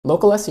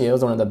Local SEO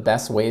is one of the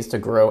best ways to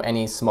grow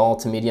any small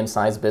to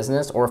medium-sized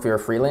business, or if you're a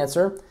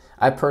freelancer.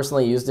 I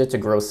personally used it to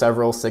grow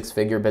several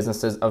six-figure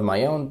businesses of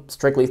my own,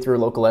 strictly through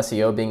local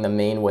SEO being the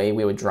main way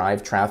we would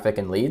drive traffic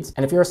and leads.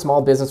 And if you're a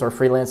small business or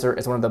freelancer,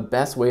 it's one of the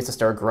best ways to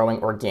start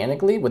growing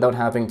organically without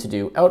having to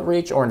do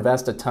outreach or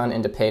invest a ton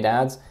into paid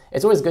ads.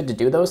 It's always good to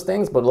do those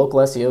things, but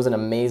local SEO is an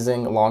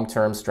amazing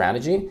long-term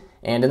strategy.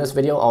 And in this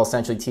video, I'll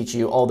essentially teach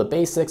you all the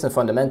basics and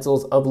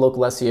fundamentals of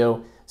local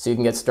SEO so you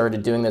can get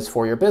started doing this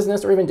for your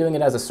business or even doing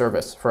it as a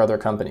service for other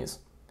companies.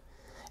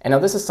 And now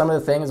this is some of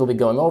the things we'll be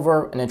going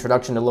over: an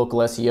introduction to local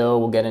SEO,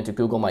 we'll get into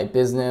Google My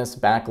Business,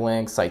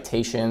 backlinks,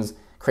 citations,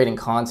 creating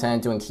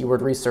content, doing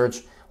keyword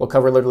research. We'll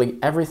cover literally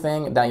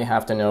everything that you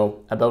have to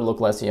know about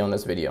local SEO in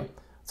this video.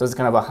 So this is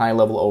kind of a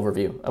high-level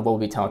overview of what we'll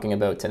be talking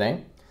about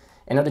today.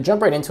 And now to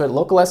jump right into it,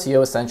 local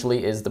SEO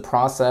essentially is the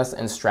process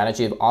and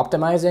strategy of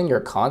optimizing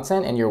your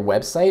content and your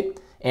website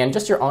and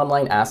just your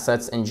online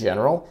assets in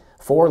general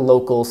for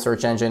local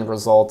search engine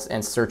results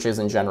and searches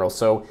in general.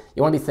 So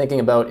you want to be thinking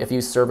about, if you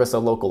service a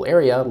local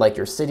area like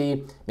your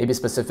city, maybe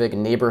specific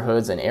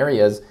neighborhoods and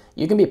areas,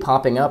 you can be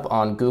popping up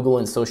on Google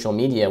and social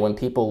media when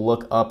people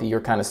look up your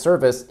kind of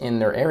service in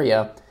their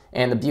area.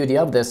 And the beauty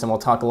of this, and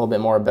we'll talk a little bit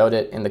more about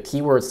it in the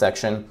keyword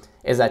section,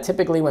 is that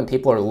typically when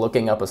people are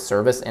looking up a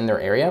service in their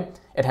area,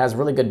 it has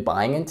really good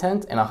buying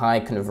intent and a high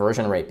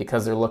conversion rate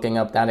because they're looking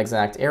up that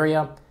exact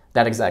area,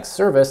 that exact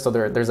service. So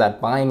there's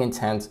that buying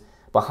intent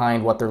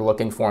behind what they're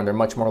looking for, and they're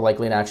much more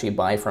likely to actually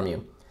buy from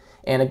you.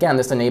 And again,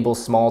 this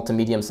enables small to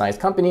medium-sized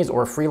companies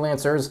or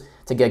freelancers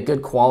to get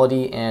good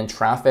quality and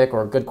traffic,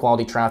 or good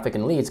quality traffic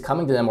and leads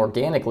coming to them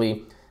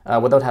organically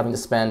without having to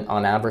spend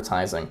on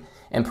advertising.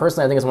 And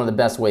personally, I think it's one of the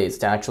best ways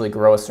to actually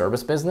grow a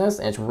service business,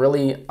 and it's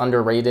really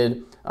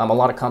underrated. A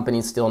lot of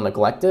companies still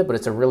neglect it, but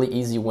it's a really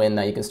easy win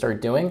that you can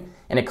start doing,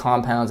 and it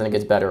compounds and it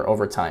gets better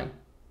over time.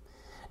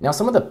 Now,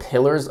 some of the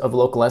pillars of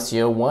local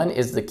SEO, one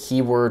is the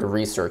keyword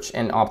research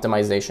and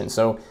optimization.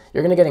 So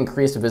you're going to get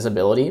increased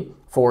visibility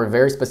for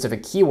very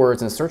specific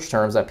keywords and search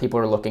terms that people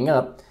are looking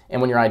up. And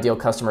when your ideal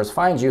customers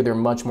find you, they're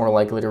much more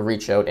likely to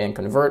reach out and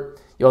convert.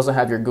 You also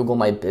have your Google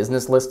My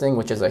Business listing,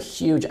 which is a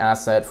huge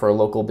asset for a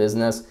local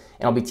business.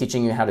 And I'll be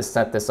teaching you how to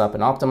set this up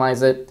and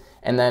optimize it.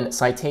 And then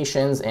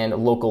citations and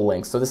local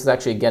links. So this is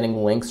actually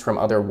getting links from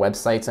other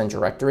websites and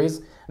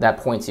directories that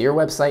point to your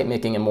website,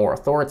 making it more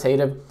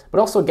authoritative, but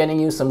also getting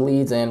you some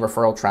leads and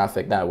referral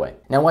traffic that way.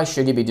 Now, why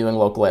should you be doing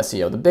local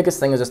SEO? The biggest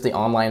thing is just the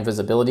online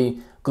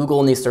visibility. Google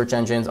and these search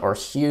engines are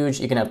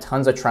huge. You can have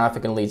tons of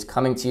traffic and leads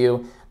coming to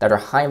you that are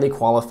highly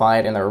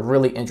qualified and are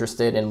really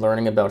interested in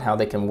learning about how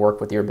they can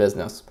work with your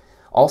business.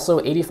 Also,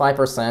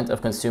 85%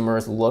 of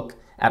consumers look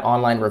at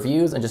online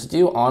reviews and just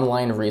do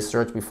online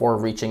research before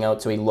reaching out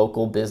to a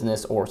local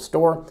business or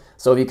store.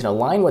 So if you can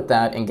align with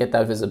that and get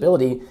that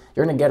visibility,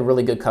 you're going to get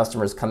really good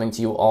customers coming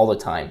to you all the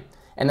time.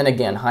 And then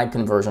again, high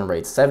conversion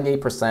rates.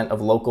 78%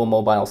 of local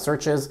mobile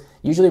searches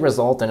usually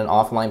result in an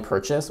offline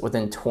purchase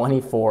within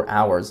 24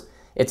 hours.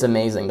 It's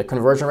amazing. The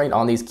conversion rate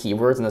on these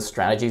keywords and the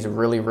strategy is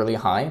really, really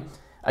high.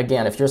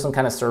 Again, if you're some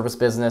kind of service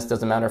business,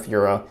 doesn't matter if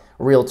you're a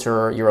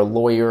realtor, you're a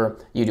lawyer,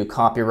 you do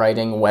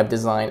copywriting, web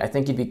design, I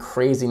think you'd be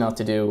crazy not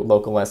to do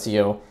local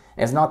SEO.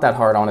 And it's not that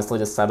hard, honestly,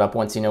 to set up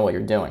once you know what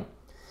you're doing.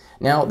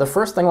 Now, the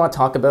first thing I want to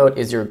talk about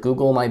is your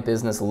Google My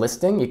Business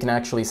listing. You can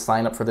actually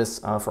sign up for this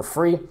for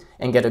free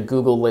and get a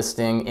Google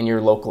listing in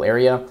your local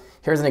area.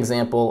 Here's an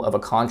example of a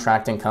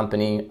contracting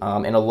company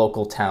in a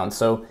local town.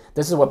 So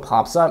this is what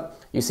pops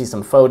up. You see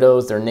some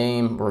photos, their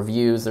name,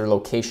 reviews, their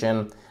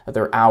location,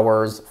 their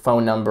hours,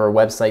 phone number,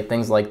 website,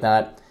 things like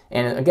that.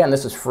 And again,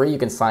 this is free. You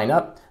can sign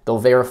up. They'll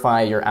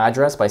verify your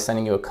address by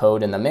sending you a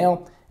code in the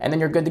mail, and then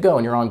you're good to go,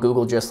 and you're on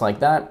Google just like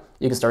that.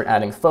 You can start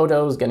adding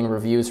photos, getting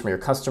reviews from your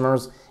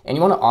customers, and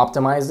you want to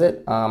optimize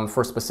it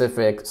for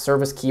specific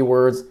service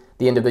keywords,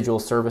 the individual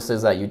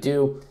services that you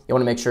do. You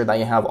want to make sure that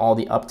you have all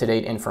the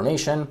up-to-date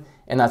information,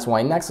 and that's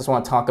why next I just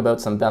want to talk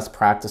about some best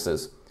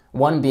practices.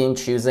 One being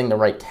choosing the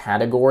right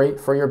category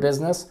for your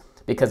business,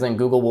 because then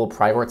Google will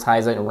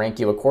prioritize it and rank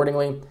you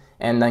accordingly,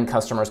 and then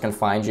customers can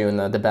find you in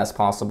the best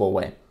possible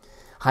way.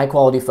 High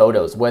quality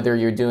photos, whether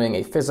you're doing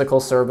a physical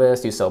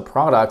service, you sell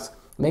products,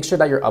 make sure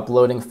that you're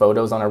uploading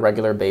photos on a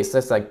regular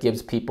basis that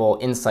gives people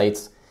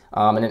insights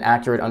and an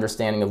accurate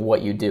understanding of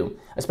what you do,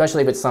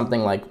 especially if it's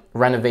something like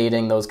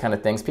renovating, those kind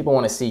of things. People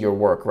want to see your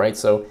work, right?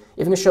 So if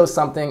you can show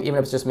something, even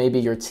if it's just maybe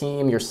your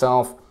team,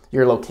 yourself,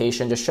 your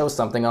location, just show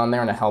something on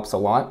there and it helps a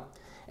lot.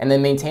 And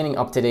then maintaining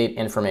up-to-date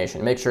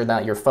information. Make sure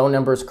that your phone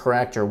number is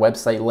correct, your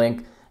website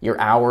link, your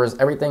hours,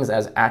 everything's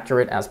as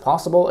accurate as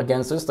possible.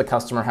 Again, so just the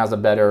customer has a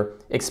better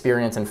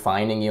experience in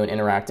finding you and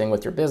interacting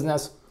with your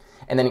business.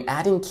 And then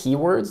adding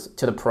keywords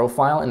to the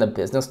profile and the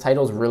business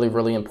title is really,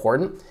 really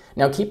important.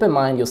 Now keep in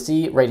mind, you'll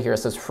see right here, it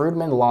says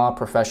Fruitman Law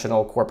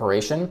Professional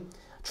Corporation.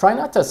 Try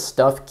not to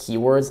stuff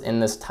keywords in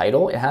this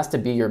title. It has to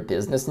be your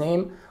business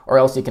name, or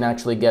else you can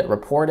actually get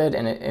reported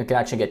and it can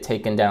actually get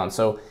taken down.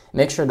 So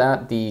make sure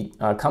that the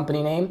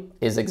company name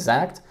is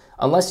exact,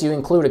 unless you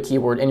include a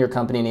keyword in your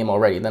company name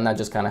already, then that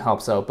just kind of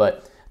helps out.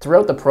 But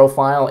throughout the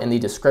profile, in the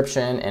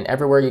description, and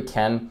everywhere you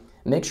can,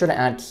 make sure to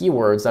add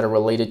keywords that are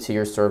related to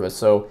your service.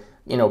 So,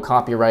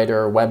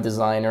 copywriter, web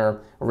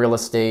designer, real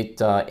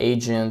estate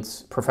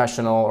agent,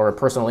 professional, or a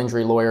personal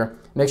injury lawyer.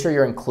 Make sure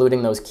you're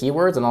including those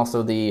keywords and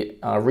also the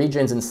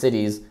regions and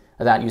cities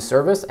that you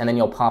service, and then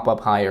you'll pop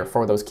up higher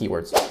for those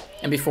keywords.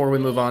 And before we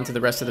move on to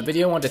the rest of the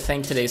video, I want to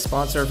thank today's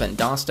sponsor,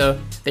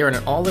 Vendasta. They are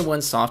an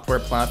all-in-one software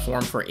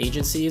platform for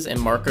agencies and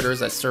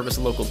marketers that service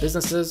local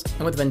businesses.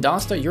 And with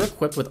Vendasta, you're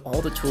equipped with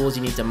all the tools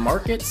you need to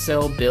market,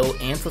 sell, bill,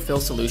 and fulfill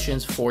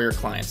solutions for your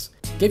clients.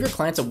 Give your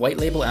clients a white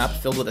label app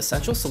filled with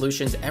essential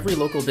solutions every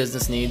local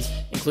business needs,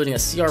 including a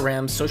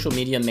CRM, social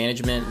media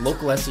management,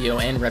 local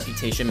SEO, and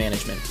reputation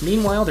management.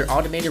 Meanwhile, their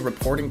automated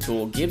reporting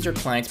tool gives your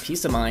clients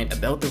peace of mind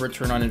about the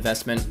return on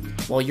investment,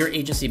 while your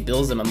agency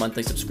bills them a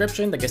monthly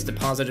subscription that gets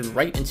deposited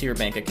right into your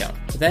bank account.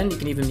 Then you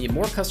can even meet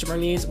more customer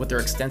needs with their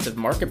extensive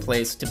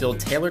marketplace to build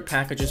tailored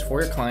packages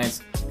for your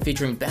clients,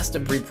 featuring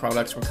best-of-breed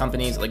products from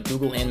companies like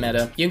Google and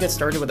Meta. You can get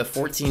started with a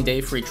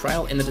 14-day free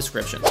trial in the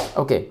description.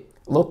 Okay,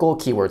 local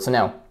keywords. So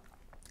now,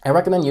 I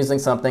recommend using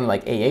something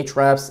like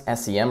Ahrefs,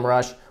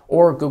 SEMrush,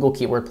 or Google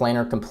Keyword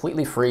Planner,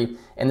 completely free,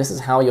 and this is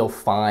how you'll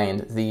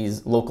find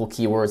these local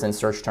keywords and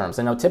search terms.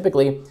 And now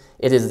typically,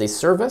 it is the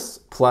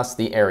service plus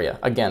the area.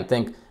 Again,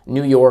 think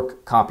New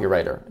York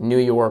copywriter, New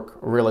York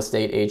real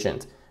estate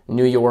agent,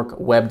 New York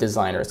web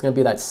designer. It's going to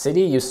be that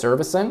city you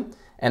service in,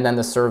 and then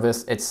the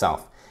service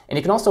itself. And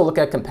you can also look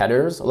at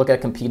competitors, look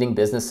at competing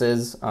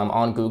businesses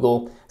on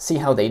Google, see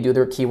how they do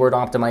their keyword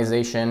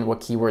optimization, what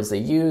keywords they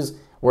use,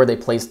 where they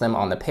place them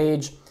on the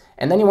page.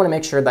 And then you want to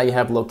make sure that you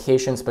have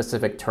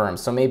location-specific terms.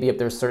 So maybe if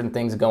there's certain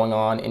things going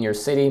on in your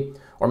city,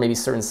 or maybe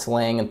certain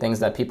slang and things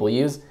that people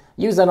use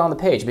that on the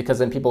page, because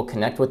then people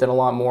connect with it a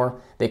lot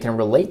more, they can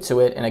relate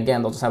to it, and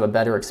again, they'll just have a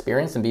better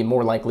experience and be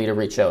more likely to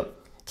reach out.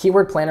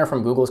 Keyword Planner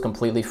from Google is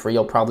completely free.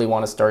 You'll probably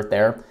want to start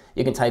there.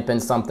 You can type in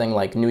something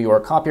like New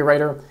York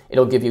copywriter.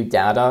 It'll give you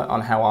data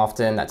on how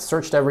often that's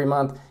searched every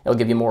month. It'll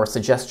give you more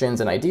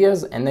suggestions and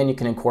ideas, and then you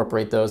can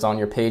incorporate those on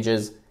your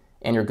pages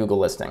and your Google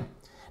listing.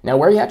 Now,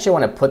 where you actually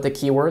want to put the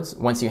keywords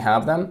once you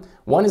have them,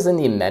 one is in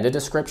the meta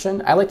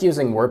description. I like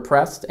using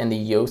WordPress and the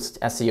Yoast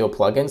SEO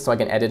plugin so I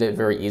can edit it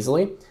very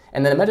easily.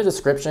 And then the meta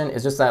description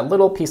is just that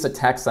little piece of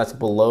text that's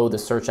below the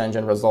search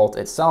engine result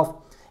itself.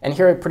 And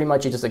here, pretty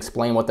much you just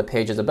explain what the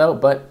page is about,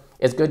 but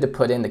it's good to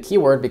put in the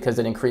keyword because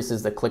it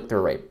increases the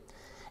click-through rate.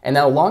 And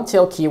now long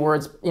tail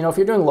keywords, if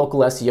you're doing local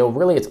SEO,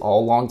 really it's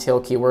all long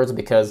tail keywords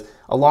because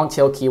a long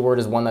tail keyword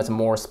is one that's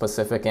more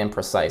specific and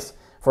precise.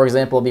 For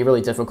example, it'd be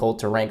really difficult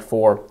to rank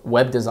for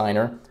web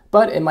designer,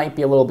 but it might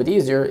be a little bit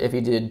easier if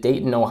you did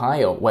Dayton,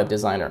 Ohio web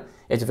designer.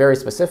 It's very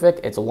specific,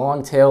 it's a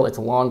long tail, it's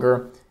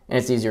longer, and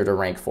it's easier to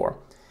rank for.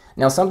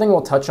 Now, something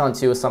we'll touch on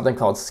too is something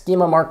called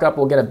schema markup.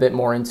 We'll get a bit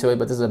more into it,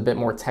 but this is a bit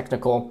more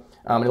technical.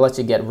 It lets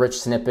you get rich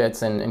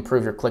snippets and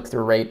improve your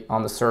click-through rate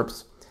on the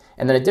SERPs.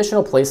 And then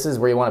additional places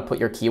where you want to put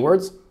your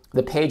keywords,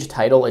 the page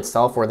title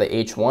itself or the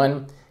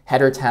H1,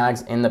 header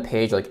tags in the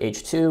page like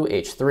H2,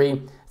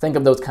 H3. Think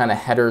of those kind of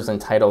headers and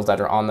titles that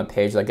are on the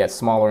page that get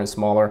smaller and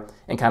smaller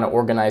and kind of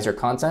organize your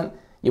content.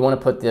 You want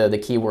to put the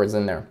keywords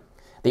in there.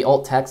 The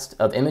alt text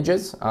of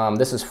images,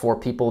 this is for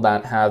people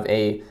that have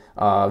a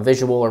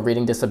visual or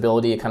reading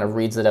disability. It kind of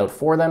reads it out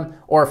for them.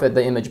 Or if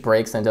the image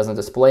breaks and doesn't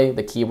display,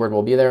 the keyword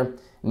will be there.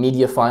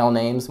 Media file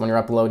names, when you're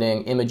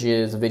uploading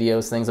images,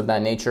 videos, things of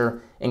that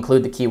nature,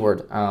 include the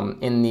keyword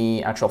in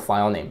the actual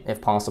file name if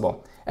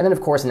possible. And then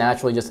of course,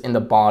 naturally, just in the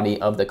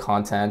body of the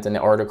content and the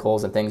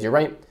articles and things you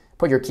write,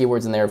 put your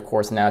keywords in there, of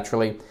course,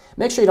 naturally.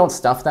 Make sure you don't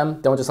stuff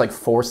them. Don't just like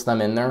force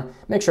them in there.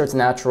 Make sure it's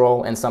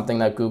natural and something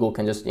that Google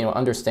can just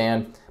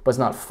understand, but it's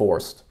not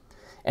forced.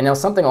 And now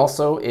something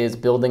also is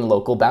building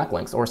local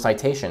backlinks or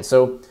citations.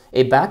 So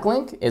a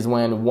backlink is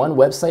when one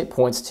website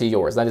points to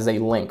yours. That is a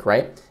link,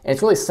 right? And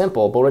it's really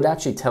simple, but what it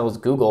actually tells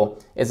Google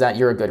is that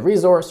you're a good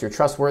resource, you're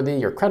trustworthy,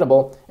 you're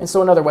credible, and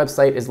so another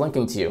website is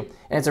linking to you.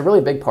 And it's a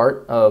really big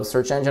part of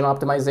search engine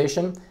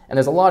optimization. And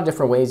there's a lot of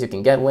different ways you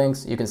can get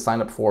links. You can sign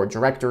up for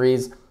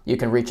directories. You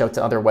can reach out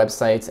to other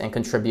websites and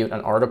contribute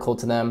an article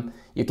to them.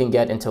 You can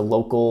get into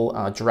local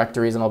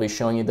directories, and I'll be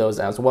showing you those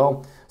as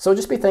well. So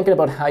just be thinking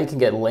about how you can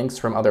get links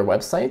from other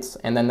websites,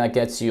 and then that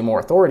gets you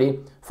more authority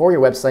for your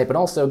website, but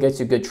also gets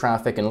you good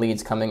traffic and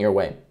leads coming your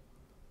way.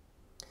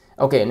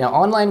 Okay, now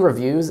online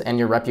reviews and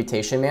your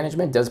reputation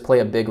management does play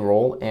a big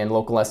role in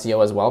local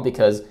SEO as well,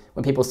 because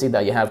when people see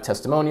that you have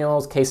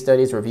testimonials, case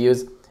studies,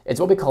 reviews, it's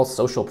what we call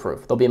social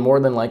proof. They'll be more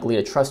than likely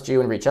to trust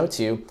you and reach out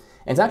to you.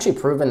 And it's actually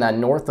proven that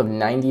north of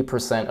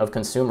 90% of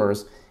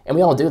consumers, and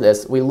we all do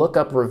this, we look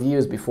up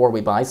reviews before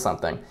we buy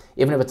something.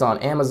 Even if it's on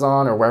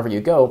Amazon or wherever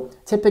you go,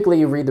 typically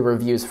you read the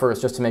reviews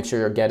first just to make sure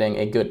you're getting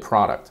a good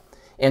product.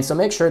 And so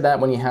make sure that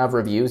when you have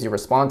reviews, you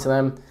respond to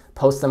them,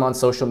 post them on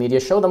social media,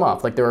 show them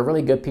off. Like they're a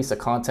really good piece of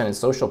content and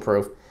social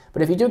proof.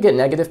 But if you do get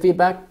negative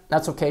feedback,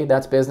 that's okay,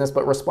 that's business,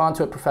 but respond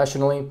to it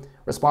professionally,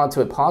 respond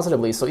to it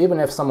positively. So even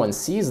if someone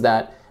sees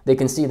that, they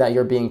can see that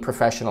you're being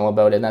professional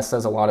about it, and that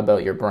says a lot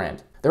about your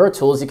brand. There are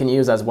tools you can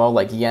use as well,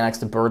 like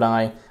Yext,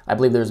 Birdeye. I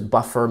believe there's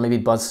Buffer, maybe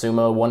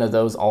BuzzSumo. One of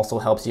those also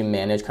helps you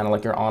manage kind of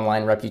like your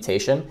online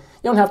reputation. You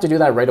don't have to do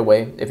that right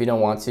away if you don't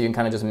want to. You can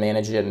kind of just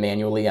manage it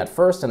manually at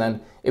first, and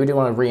then if you do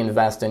want to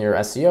reinvest in your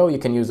SEO, you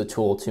can use a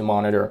tool to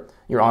monitor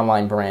your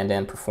online brand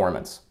and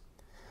performance.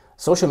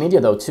 Social media,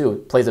 though,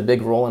 too, plays a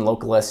big role in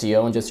local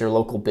SEO and just your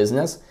local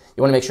business.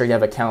 You want to make sure you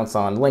have accounts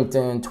on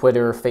LinkedIn,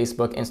 Twitter,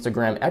 Facebook,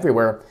 Instagram,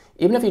 everywhere.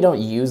 Even if you don't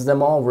use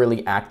them all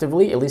really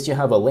actively, at least you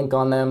have a link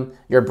on them,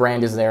 your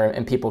brand is there,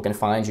 and people can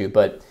find you.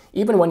 But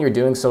even when you're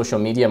doing social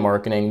media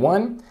marketing,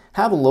 one,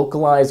 have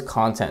localized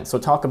content. So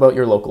talk about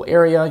your local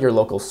area, your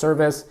local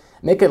service,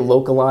 make it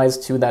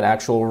localized to that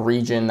actual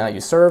region that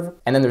you serve.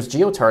 And then there's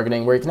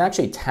geo-targeting, where you can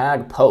actually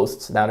tag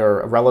posts that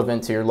are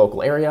relevant to your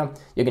local area.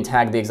 You can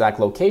tag the exact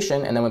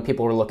location, and then when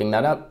people are looking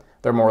that up,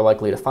 they're more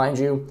likely to find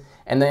you.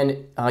 And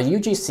then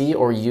UGC,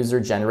 or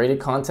user-generated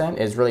content,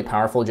 is really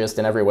powerful just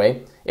in every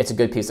way. It's a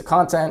good piece of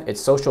content,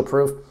 it's social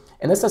proof,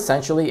 and this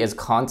essentially is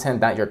content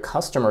that your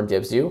customer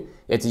gives you.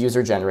 It's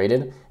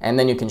user-generated, and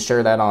then you can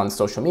share that on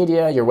social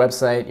media, your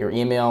website, your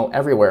email,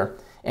 everywhere.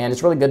 And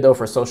it's really good though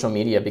for social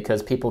media,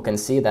 because people can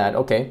see that,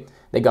 okay,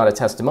 they got a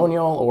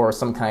testimonial or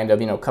some kind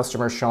of,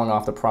 customer showing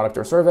off the product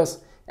or service,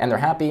 and they're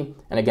happy.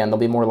 And again, they'll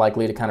be more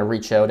likely to kind of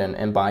reach out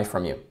and buy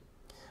from you.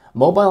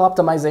 Mobile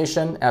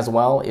optimization as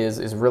well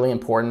is really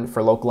important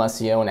for local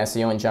SEO and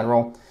SEO in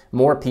general.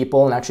 More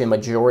people, and actually a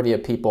majority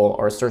of people,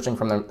 are searching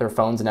from their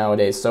phones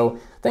nowadays. So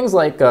things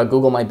like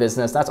Google My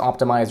Business, that's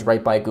optimized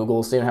right by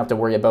Google, so you don't have to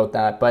worry about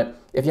that. But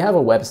if you have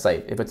a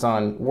website, if it's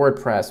on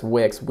WordPress,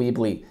 Wix,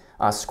 Weebly,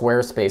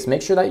 Squarespace,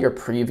 make sure that you're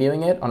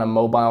previewing it on a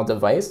mobile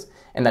device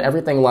and that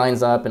everything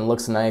lines up and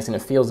looks nice and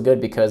it feels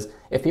good, because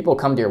if people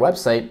come to your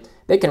website,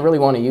 they can really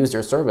want to use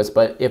your service.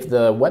 But if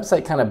the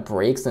website kind of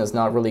breaks and it's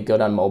not really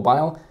good on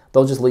mobile,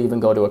 they'll just leave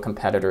and go to a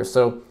competitor.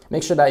 So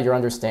make sure that you're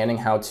understanding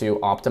how to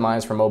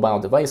optimize for mobile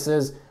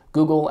devices.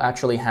 Google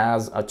actually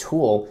has a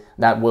tool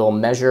that will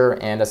measure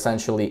and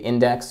essentially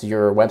index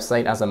your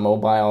website as a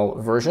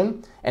mobile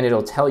version, and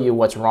it'll tell you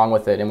what's wrong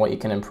with it and what you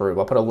can improve.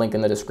 I'll put a link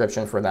in the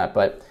description for that,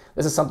 but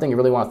this is something you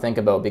really want to think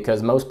about,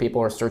 because most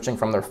people are searching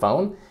from their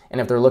phone, and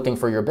if they're looking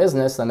for your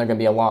business, then they're going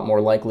to be a lot more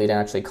likely to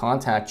actually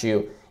contact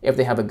you if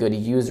they have a good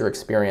user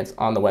experience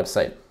on the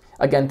website.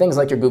 Again, things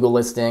like your Google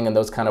listing and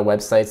those kind of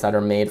websites that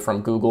are made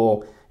from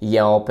Google,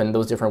 Yelp, and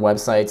those different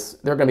websites,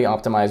 they're going to be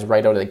optimized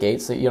right out of the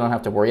gate, so you don't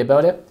have to worry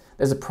about it.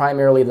 This is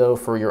primarily, though,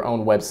 for your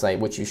own website,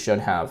 which you should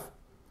have.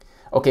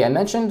 Okay, I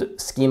mentioned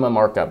schema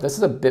markup. This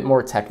is a bit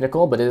more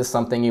technical, but it is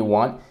something you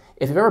want.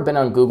 If you've ever been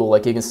on Google,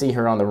 like you can see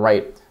here on the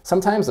right,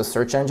 sometimes the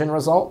search engine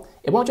result,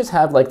 it won't just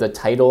have like the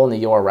title and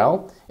the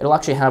URL. It'll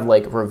actually have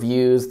like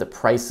reviews, the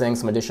pricing,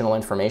 some additional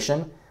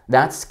information.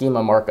 That's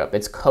schema markup.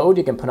 It's code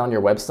you can put on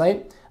your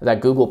website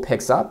that Google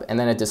picks up, and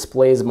then it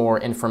displays more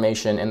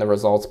information in the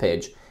results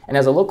page. And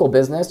as a local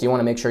business, you want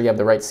to make sure you have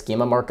the right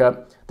schema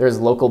markup. There's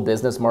local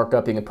business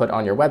markup you can put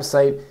on your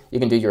website. You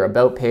can do your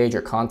about page,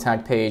 your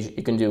contact page.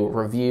 You can do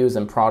reviews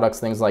and products,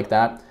 things like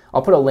that.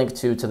 I'll put a link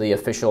to the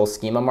official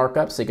schema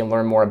markup so you can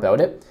learn more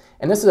about it.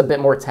 And this is a bit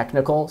more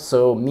technical,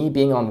 so me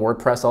being on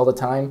WordPress all the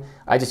time,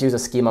 I just use a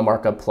schema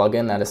markup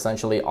plugin that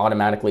essentially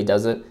automatically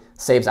does it,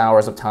 saves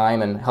hours of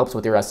time, and helps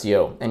with your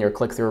SEO and your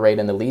click-through rate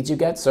and the leads you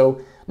get. So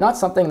not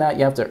something that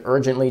you have to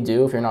urgently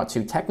do if you're not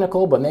too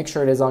technical, but make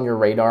sure it is on your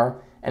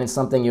radar and it's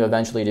something you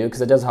eventually do,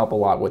 because it does help a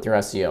lot with your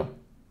SEO.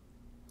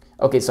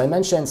 Okay, so I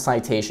mentioned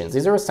citations.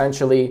 These are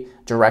essentially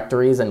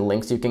directories and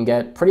links you can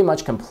get pretty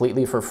much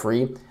completely for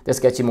free. This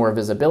gets you more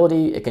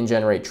visibility. It can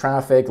generate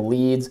traffic,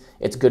 leads.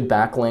 It's good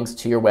backlinks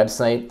to your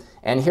website.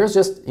 And here's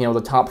just,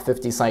 the top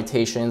 50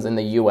 citations in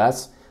the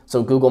US.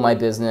 So Google My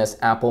Business,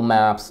 Apple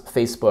Maps,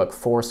 Facebook,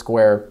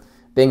 Foursquare,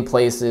 Bing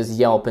Places,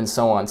 Yelp, and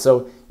so on.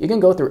 So you can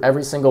go through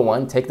every single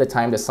one, take the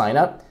time to sign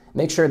up,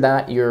 make sure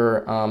that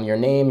your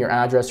name, your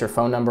address, your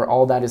phone number,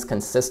 all that is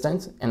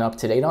consistent and up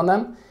to date on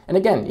them. And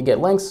again, you get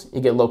links,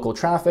 you get local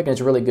traffic, and it's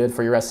really good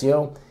for your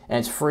SEO, and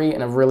it's free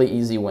and a really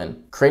easy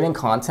win. Creating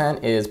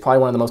content is probably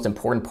one of the most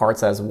important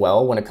parts as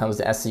well when it comes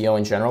to SEO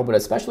in general, but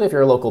especially if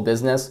you're a local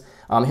business.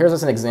 Here's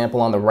just an example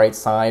on the right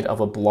side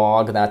of a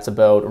blog that's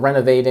about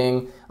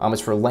renovating.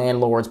 It's for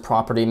landlords,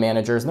 property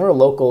managers, and they're a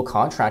local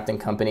contracting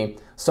company.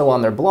 So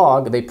on their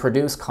blog, they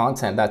produce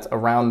content that's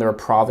around their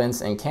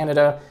province in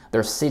Canada,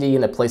 their city,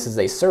 and the places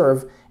they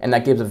serve, and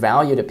that gives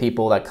value to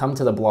people that come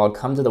to the blog,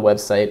 come to the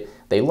website.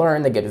 They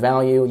learn, they get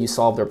value, you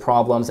solve their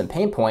problems and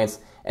pain points,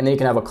 and then you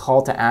can have a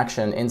call to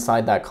action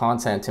inside that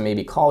content to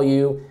maybe call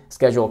you,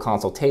 schedule a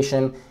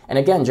consultation. And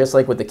again, just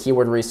like with the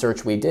keyword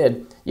research we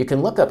did, you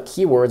can look up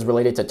keywords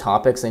related to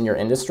topics in your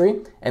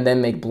industry and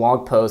then make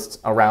blog posts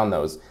around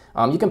those.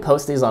 You can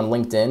post these on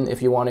LinkedIn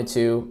if you wanted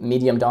to.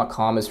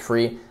 Medium.com is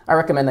free. I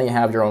recommend that you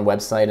have your own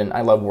website, and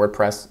I love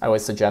WordPress. I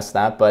always suggest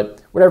that,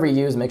 but whatever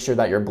you use, make sure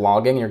that you're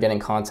blogging and you're getting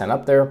content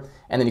up there,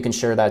 and then you can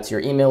share that to your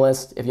email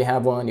list. If you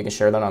have one, you can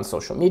share that on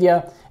social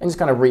media and just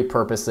kind of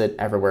repurpose it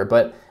everywhere.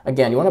 But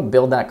again, you want to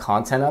build that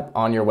content up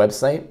on your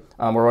website,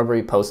 wherever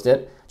you post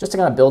it. just to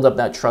kind of build up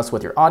that trust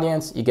with your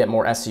audience. You get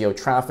more SEO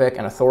traffic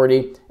and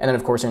authority, and then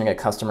of course you're gonna get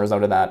customers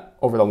out of that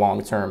over the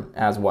long term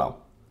as well.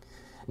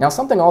 Now,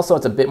 something also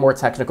that's a bit more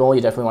technical, you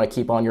definitely want to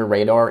keep on your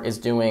radar, is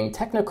doing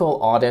technical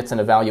audits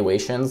and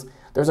evaluations.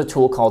 There's a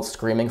tool called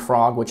Screaming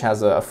Frog, which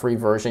has a free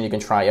version you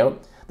can try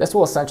out. This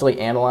will essentially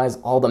analyze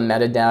all the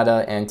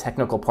metadata and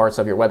technical parts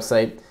of your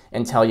website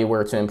and tell you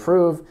where to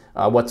improve,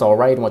 what's all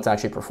right and what's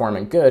actually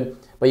performing good.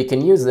 But you can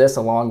use this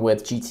along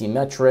with GT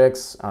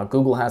metrics.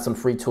 Google has some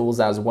free tools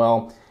as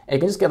well. And you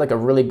can just get like a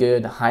really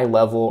good high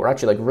level, or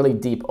actually like really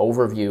deep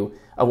overview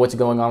of what's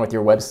going on with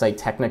your website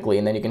technically.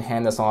 And then you can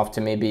hand this off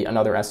to maybe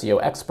another SEO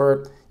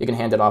expert. You can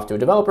hand it off to a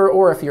developer,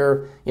 or if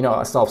you're,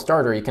 a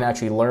self-starter, you can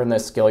actually learn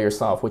this skill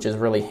yourself, which is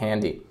really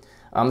handy.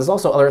 There's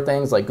also other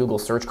things like Google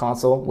Search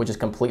Console, which is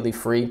completely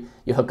free.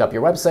 You hook up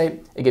your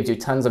website, it gives you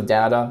tons of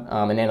data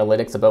and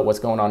analytics about what's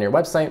going on in your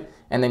website,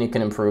 and then you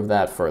can improve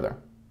that further.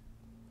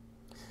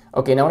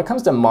 Okay, now when it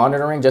comes to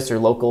monitoring just your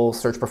local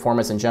search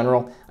performance in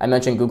general, I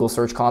mentioned Google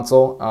Search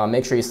Console.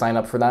 Make sure you sign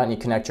up for that and you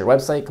connect your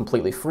website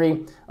completely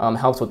free.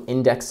 Helps with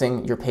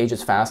indexing your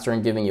pages faster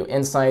and giving you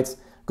insights.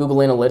 Google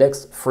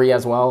Analytics, free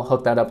as well.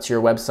 Hook that up to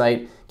your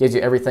website. Gives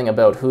you everything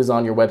about who's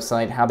on your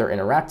website, how they're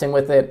interacting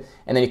with it,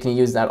 and then you can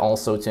use that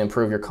also to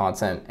improve your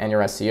content and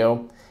your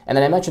SEO. And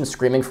then I mentioned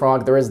Screaming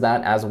Frog. There is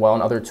that as well,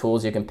 and other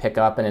tools you can pick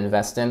up and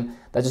invest in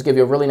that just give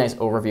you a really nice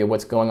overview of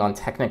what's going on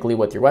technically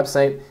with your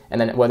website. And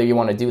then whether you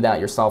want to do that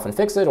yourself and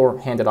fix it or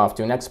hand it off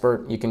to an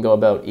expert, you can go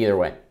about either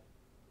way.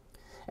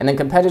 And then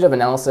competitive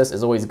analysis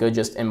is always good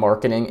just in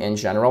marketing in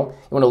general.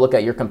 You want to look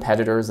at your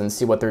competitors and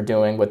see what they're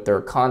doing with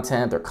their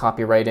content, their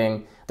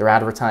copywriting, their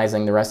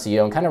advertising, their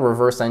SEO, and kind of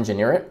reverse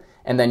engineer it,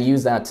 and then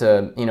use that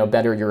to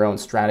better your own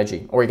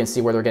strategy. Or you can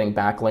see where they're getting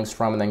backlinks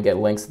from and then get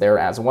links there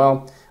as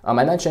well. I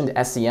mentioned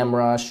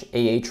SEMrush,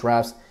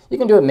 Ahrefs. You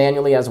can do it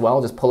manually as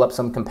well. Just pull up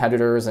some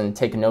competitors and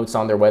take notes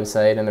on their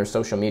website and their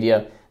social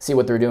media, see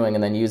what they're doing,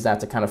 and then use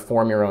that to kind of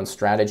form your own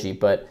strategy.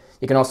 But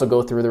you can also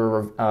go through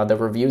the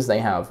reviews they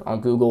have on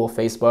Google,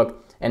 Facebook,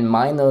 and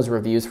mine those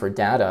reviews for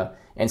data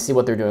and see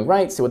what they're doing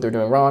right, see what they're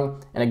doing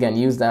wrong, and again,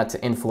 use that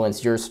to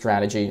influence your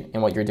strategy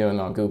and what you're doing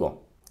on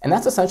Google. And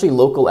that's essentially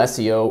local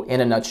SEO in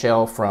a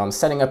nutshell, from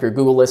setting up your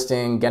Google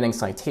listing, getting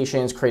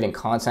citations, creating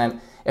content.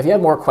 If you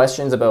have more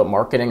questions about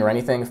marketing or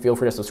anything, feel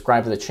free to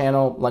subscribe to the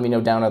channel. Let me know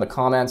down in the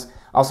comments.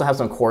 I also have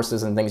some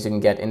courses and things you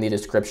can get in the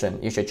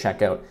description you should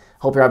check out.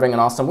 Hope you're having an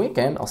awesome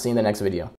weekend. I'll see you in the next video.